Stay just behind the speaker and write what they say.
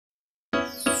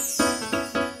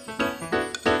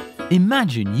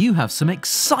Imagine you have some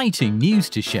exciting news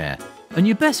to share and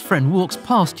your best friend walks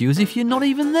past you as if you're not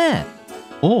even there.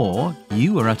 Or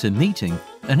you are at a meeting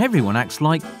and everyone acts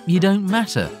like you don't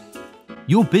matter.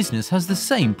 Your business has the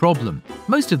same problem.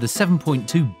 Most of the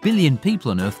 7.2 billion people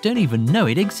on Earth don't even know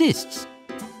it exists.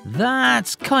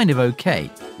 That's kind of okay.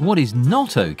 What is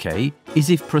not okay is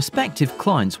if prospective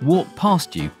clients walk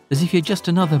past you as if you're just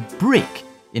another brick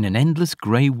in an endless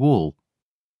grey wall.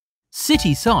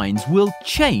 City Signs will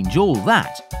change all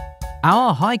that.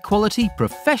 Our high-quality,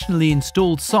 professionally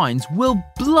installed signs will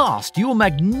blast your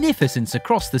magnificence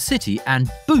across the city and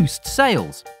boost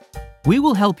sales. We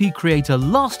will help you create a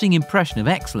lasting impression of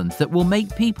excellence that will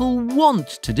make people want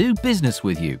to do business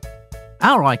with you.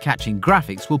 Our eye-catching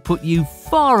graphics will put you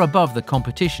far above the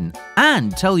competition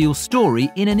and tell your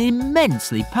story in an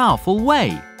immensely powerful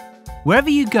way. Wherever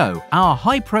you go, our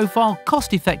high-profile,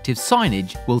 cost-effective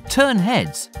signage will turn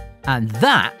heads. And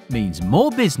that means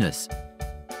more business.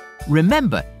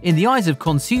 Remember, in the eyes of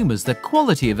consumers, the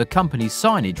quality of a company's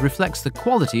signage reflects the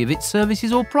quality of its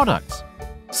services or products.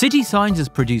 City Signs has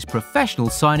produced professional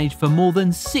signage for more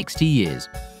than 60 years.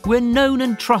 We're known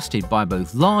and trusted by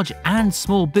both large and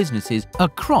small businesses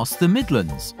across the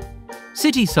Midlands.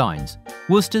 City Signs,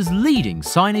 Worcester's leading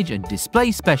signage and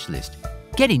display specialist.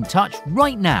 Get in touch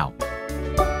right now.